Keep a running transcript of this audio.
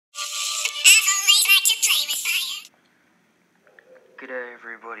G'day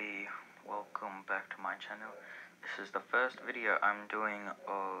everybody, welcome back to my channel. This is the first video I'm doing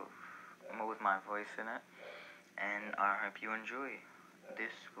with my voice in it, and I hope you enjoy.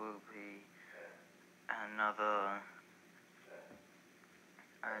 This will be another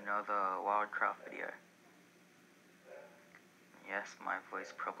Wildcraft video. Yes, my voice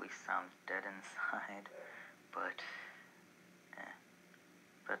probably sounds dead inside, but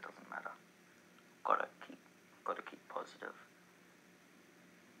that doesn't matter. Gotta keep positive.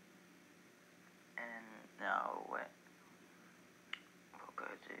 And now we'll go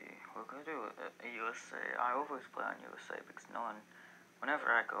do a USA. I always play on USA because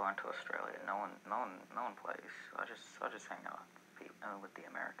whenever I go into Australia, no one plays. I just hang out with the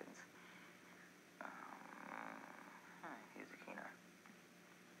Americans. Here's a Kino.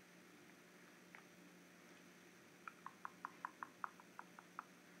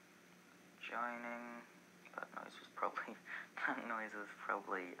 Joining. That noise was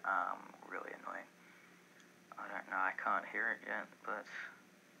probably really annoying. I don't know. I can't hear it yet, but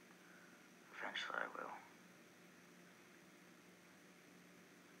eventually I will.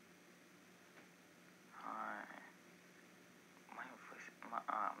 Hi.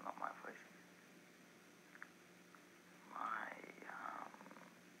 Not my voice.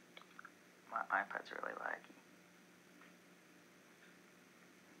 My iPad's really laggy.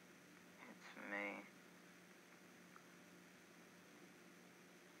 It's me.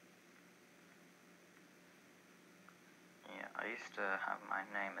 Yeah, I used to have my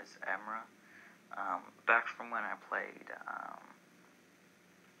name as Emra. Back from when I played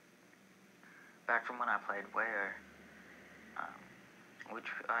Where, which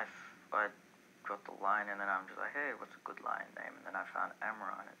I got the line, and then I'm just like, hey, what's a good line name? And then I found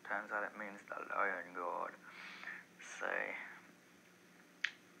Emra, and it turns out it means the Lion God. So,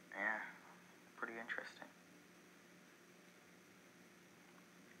 yeah, pretty interesting.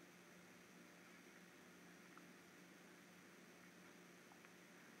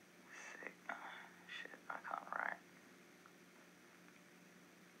 Shit, I can't write.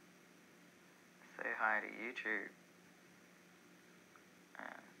 Say hi to YouTube.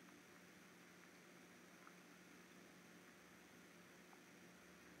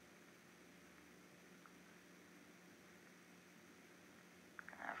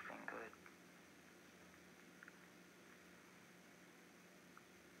 I've been good.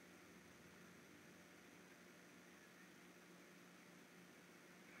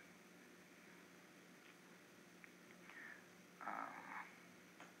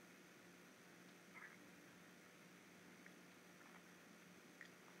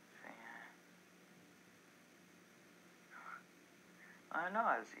 I know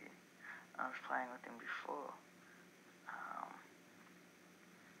Ozzy. I was playing with him before.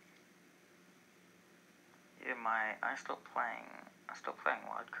 Yeah, I stopped playing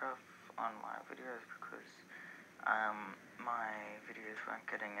Wildcraft on my videos because my videos weren't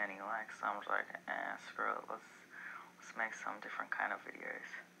getting any likes. So I was like, screw it, let's make some different kind of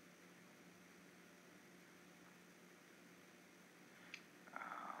videos.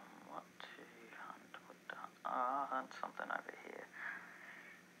 What to hunt? I'll hunt something over here.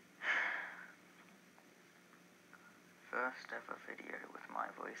 First ever video with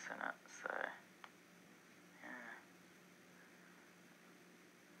my voice in it, so yeah.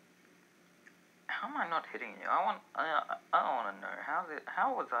 How am I not hitting you? I want to know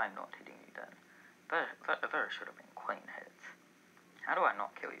how was I not hitting you then? There should have been clean hits. How do I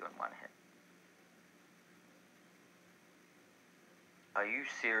not kill you in one hit? Are you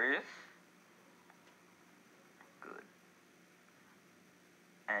serious? Good.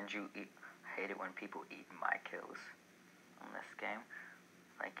 And you hate it when people eat my kills on this game.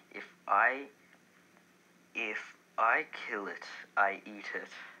 Like, if I kill it, I eat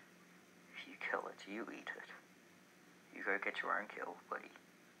it. If you kill it, you eat it. You go get your own kill, buddy.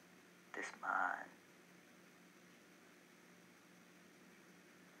 This mine.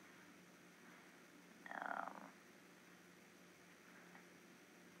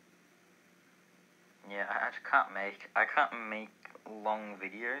 Yeah, I can't make long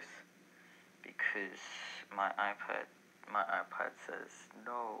videos because my iPad says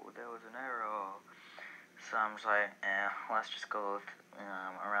no, there was an error. So I'm just like, let's just go with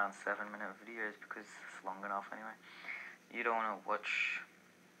around 7-minute videos because it's long enough anyway. You don't want to watch.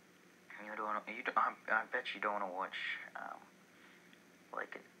 I bet you don't want to watch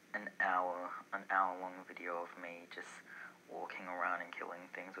like an hour long video of me just walking around and killing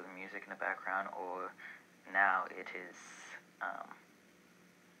things with music in the background, or now it is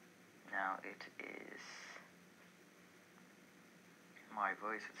my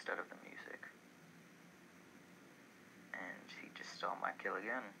voice instead of the music. and he just stole my kill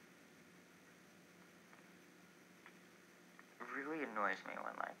again. It really annoys me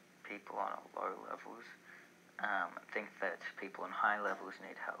when like people on low levels think that people on high levels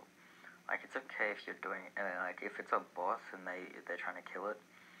need help. Like, it's okay if you're doing like if it's a boss and they're trying to kill it.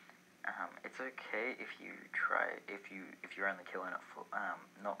 It's okay if you're only killing it for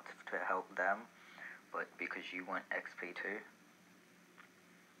not to help them, but because you want XP too.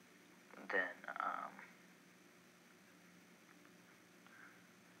 Then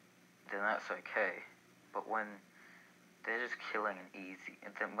that's okay. But when they're just killing an easy,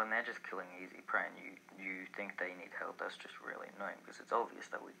 when they're just killing easy prey and you think they need help, that's just really annoying because it's obvious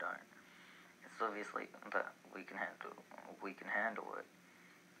that we don't. It's obviously that we can handle it.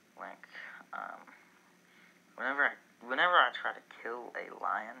 Like, whenever I try to kill a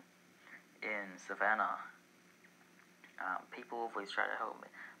lion in Savannah, people always try to help me.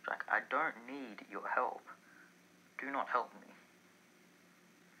 Like, I don't need your help. Do not help me.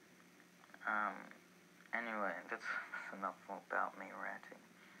 Anyway, that's enough about me ranting.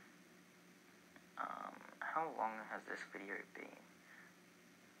 How long has this video been?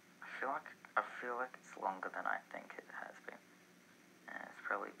 I feel like it's longer than I think it has been. It's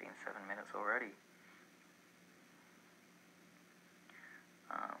probably been 7 minutes already.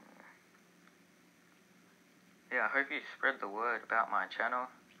 Yeah, I hope you spread the word about my channel.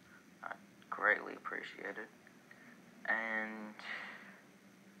 I greatly appreciate it. And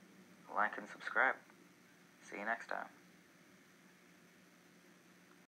like and subscribe. See you next time.